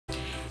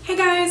Hey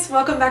guys,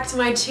 welcome back to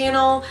my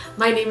channel.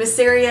 My name is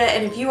Saria,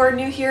 and if you are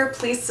new here,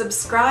 please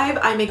subscribe.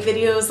 I make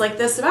videos like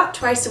this about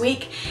twice a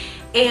week,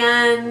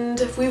 and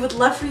we would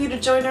love for you to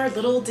join our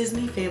little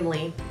Disney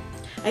family.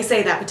 I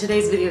say that, but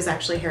today's video is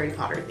actually Harry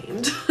Potter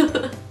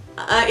themed.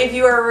 If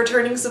you are a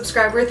returning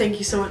subscriber, thank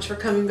you so much for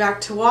coming back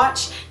to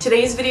watch.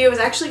 Today's video is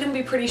actually going to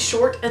be pretty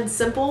short and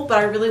simple, but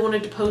I really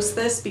wanted to post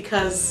this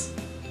because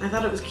I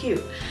thought it was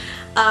cute.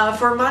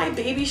 For my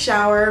baby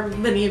shower,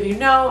 many of you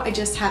know, I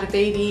just had a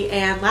baby,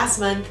 and last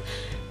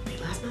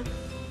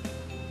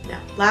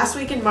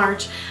week in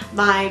March,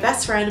 my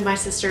best friend and my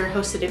sister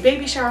hosted a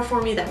baby shower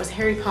for me that was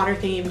Harry Potter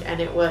themed,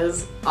 and it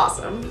was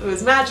awesome. It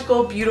was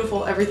magical,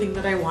 beautiful, everything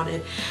that I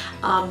wanted.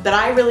 But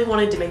I really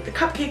wanted to make the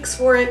cupcakes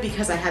for it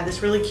because I had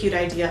this really cute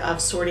idea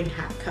of sorting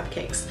hat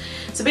cupcakes.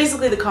 So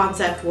basically the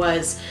concept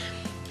was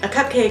a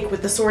cupcake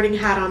with the sorting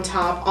hat on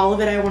top. All of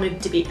it I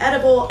wanted to be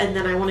edible, and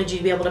then I wanted you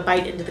to be able to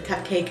bite into the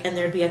cupcake and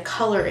there'd be a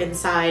color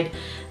inside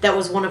that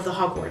was one of the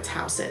Hogwarts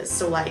houses.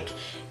 So like,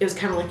 it was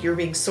kind of like you were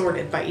being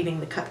sorted by eating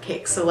the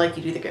cupcake. So like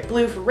you'd either get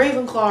blue for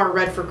Ravenclaw or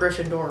red for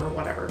Gryffindor or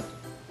whatever.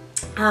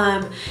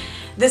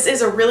 This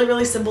is a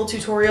really simple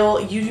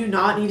tutorial. You do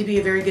not need to be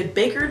a very good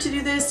baker to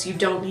do this. You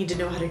don't need to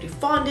know how to do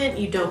fondant.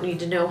 You don't need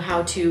to know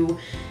how to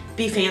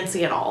be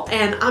fancy at all.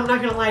 And I'm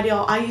not gonna lie to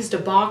y'all, I used a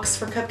box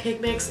for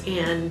cupcake mix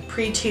and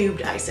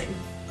pre-tubed icing.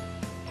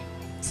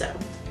 So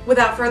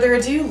without further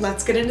ado,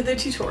 let's get into the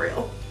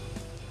tutorial.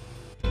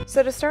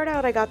 So to start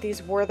out, I got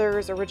these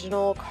Werther's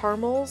original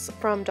caramels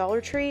from Dollar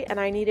Tree, and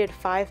I needed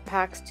 5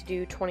 packs to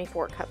do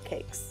 24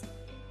 cupcakes.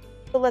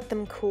 I let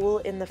them cool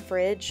in the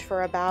fridge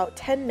for about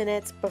 10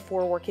 minutes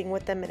before working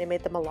with them, and it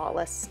made them a lot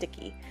less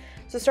sticky.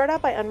 So start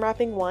out by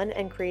unwrapping one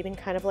and creating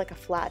kind of like a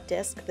flat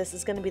disc. This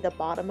is going to be the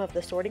bottom of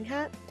the sorting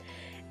hat.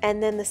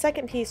 And then the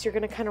second piece you're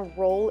going to kind of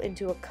roll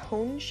into a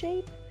cone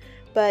shape,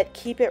 but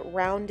keep it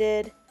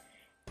rounded,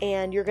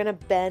 and you're going to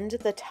bend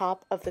the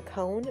top of the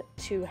cone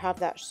to have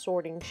that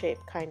sorting shape,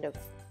 kind of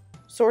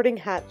sorting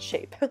hat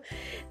shape.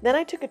 Then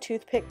I took a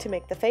toothpick to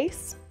make the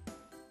face,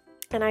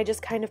 and I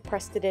just kind of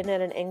pressed it in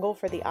at an angle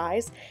for the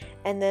eyes,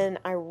 and then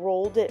I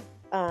rolled it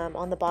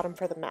on the bottom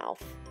for the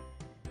mouth.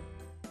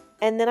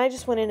 And then I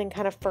just went in and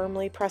kind of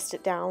firmly pressed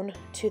it down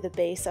to the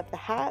base of the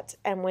hat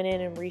and went in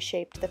and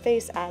reshaped the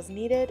face as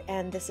needed,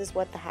 and this is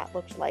what the hat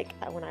looked like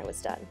when I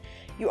was done.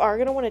 You are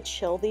going to want to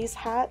chill these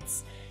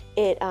hats.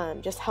 It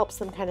just helps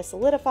them kind of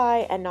solidify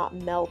and not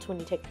melt when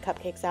you take the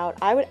cupcakes out.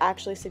 I would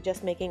actually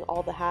suggest making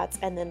all the hats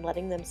and then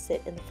letting them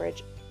sit in the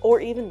fridge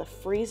or even the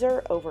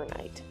freezer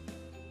overnight.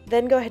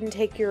 Then go ahead and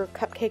take your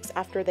cupcakes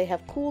after they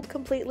have cooled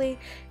completely.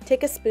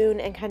 Take a spoon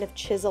and kind of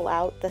chisel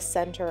out the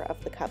center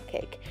of the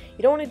cupcake.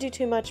 You don't want to do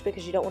too much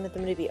because you don't want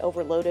them to be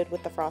overloaded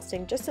with the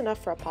frosting, just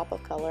enough for a pop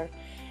of color.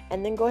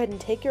 And then go ahead and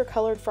take your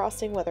colored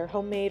frosting, whether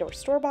homemade or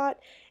store-bought,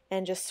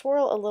 and just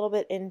swirl a little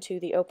bit into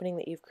the opening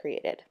that you've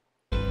created.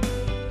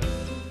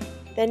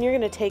 Then you're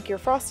going to take your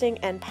frosting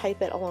and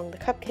pipe it along the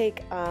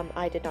cupcake.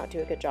 I did not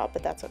do a good job,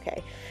 but that's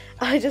okay.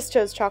 I just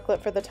chose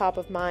chocolate for the top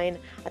of mine.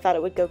 I thought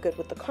it would go good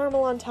with the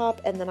caramel on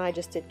top, and then I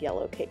just did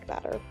yellow cake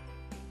batter.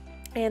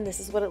 And this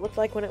is what it looked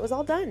like when it was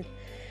all done.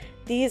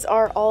 These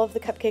are all of the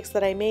cupcakes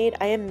that I made.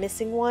 I am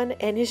missing one,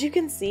 and as you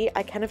can see,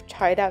 I kind of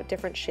tried out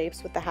different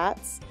shapes with the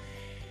hats.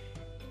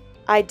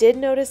 I did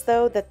notice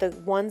though that the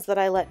ones that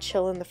I let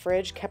chill in the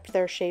fridge kept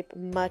their shape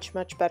much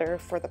better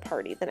for the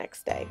party the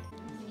next day.